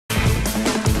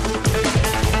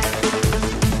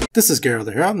This is Gerald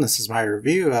the Hero, and this is my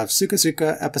review of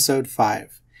SukaSuka Episode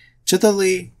 5.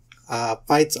 Chtholly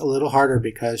fights a little harder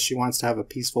because she wants to have a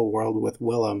peaceful world with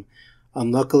Willem.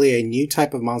 Unluckily, a new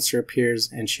type of monster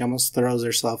appears, and she almost throws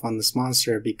herself on this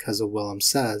monster because of what Willem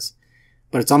says.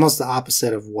 But it's almost the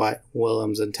opposite of what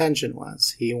Willem's intention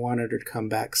was. He wanted her to come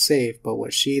back safe, but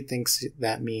what she thinks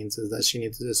that means is that she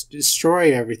needs to just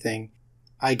destroy everything.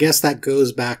 I guess that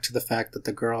goes back to the fact that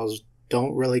the girls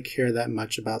don't really care that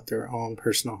much about their own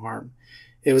personal harm.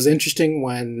 It was interesting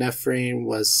when Nephrine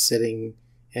was sitting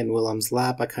in Willem's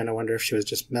lap. I kind of wonder if she was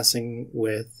just messing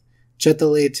with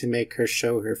Chtholly to make her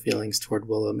show her feelings toward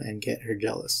Willem and get her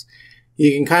jealous.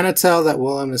 You can kind of tell that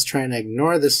Willem is trying to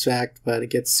ignore this fact, but it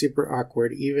gets super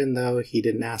awkward even though he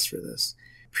didn't ask for this.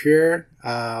 Pure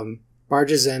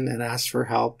barges in and asks for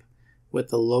help with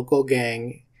the local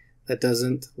gang that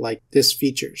doesn't like this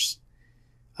features.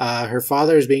 Her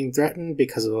father is being threatened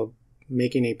because of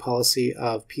making a policy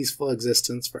of peaceful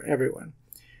existence for everyone.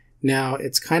 Now,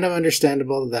 it's kind of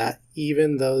understandable that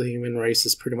even though the human race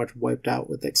is pretty much wiped out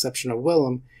with the exception of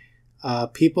Willem,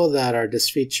 people that are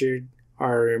disfeatured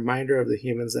are a reminder of the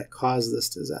humans that caused this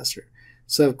disaster.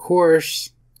 So, of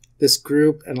course, this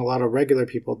group and a lot of regular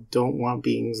people don't want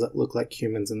beings that look like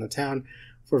humans in the town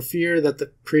for fear that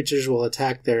the creatures will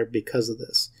attack there because of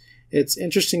this. It's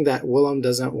interesting that Willem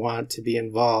doesn't want to be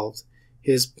involved.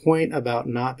 His point about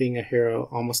not being a hero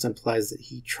almost implies that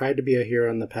he tried to be a hero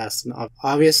in the past, and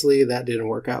obviously that didn't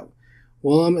work out.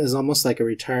 Willem is almost like a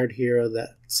retired hero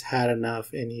that's had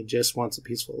enough and he just wants a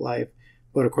peaceful life,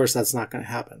 but of course that's not going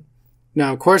to happen.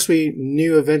 Now, of course, we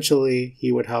knew eventually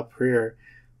he would help Prier,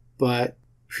 but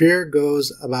Prier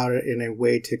goes about it in a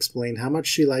way to explain how much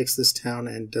she likes this town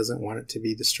and doesn't want it to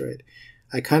be destroyed.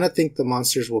 I kind of think the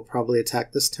monsters will probably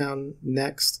attack this town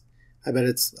next. I bet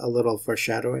it's a little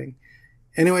foreshadowing.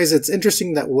 Anyways, it's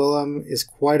interesting that Willem is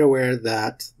quite aware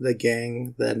that the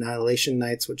gang, the Annihilation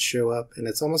Knights, would show up, and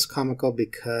it's almost comical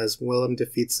because Willem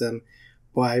defeats them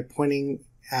by pointing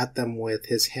at them with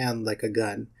his hand like a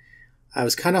gun. I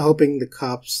was kind of hoping the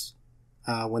cops,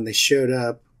 when they showed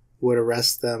up, would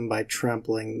arrest them by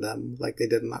trampling them like they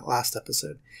did in that last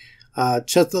episode.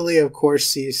 Chtholly, of course,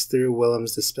 sees through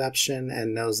Willem's deception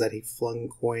and knows that he flung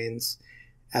coins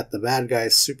at the bad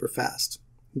guys super fast.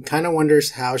 He kind of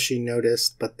wonders how she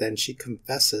noticed, but then she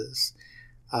confesses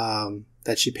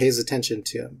that she pays attention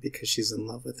to him because she's in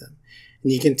love with him.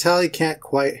 And you can tell he can't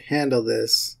quite handle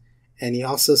this, and he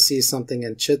also sees something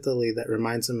in Chtholly that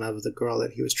reminds him of the girl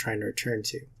that he was trying to return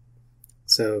to.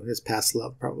 So his past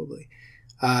love, probably.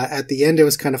 At the end, it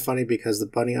was kind of funny because the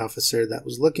bunny officer that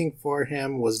was looking for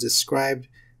him was described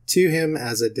to him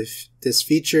as a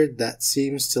disfeatured that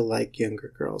seems to like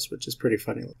younger girls, which is pretty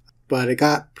funny. But it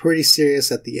got pretty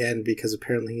serious at the end because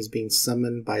apparently he's being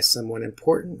summoned by someone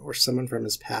important or someone from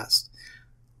his past.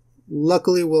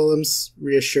 Luckily, Willem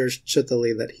reassures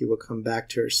Chtholly that he will come back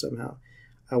to her somehow.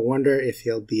 I wonder if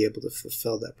he'll be able to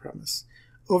fulfill that promise.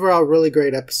 Overall, really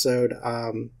great episode.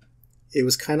 It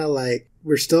was kind of like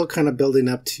we're still kind of building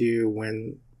up to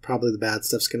when probably the bad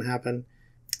stuff's going to happen.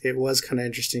 It was kind of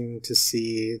interesting to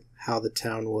see how the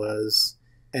town was.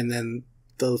 And then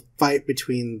the fight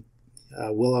between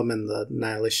Willem and the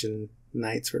Annihilation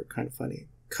Knights were kind of funny.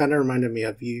 Kind of reminded me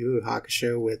of Yu Yu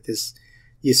Hakusho with his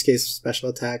Yusuke special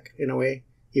attack in a way,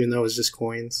 even though it was just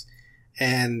coins.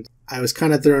 And I was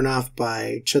kind of thrown off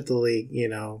by Chtholly,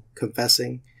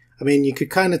 confessing. I mean, you could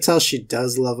kind of tell she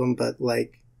does love him, but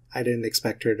I didn't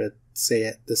expect her to say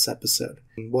it this episode.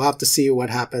 We'll have to see what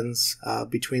happens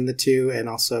between the two and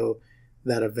also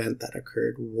that event that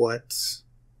occurred. What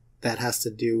that has to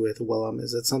do with Willem.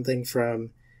 Is it something from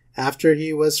after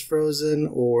he was frozen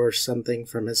or something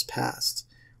from his past?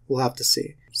 We'll have to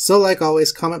see. So like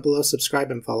always, comment below, subscribe,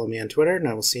 and follow me on Twitter, and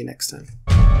I will see you next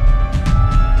time.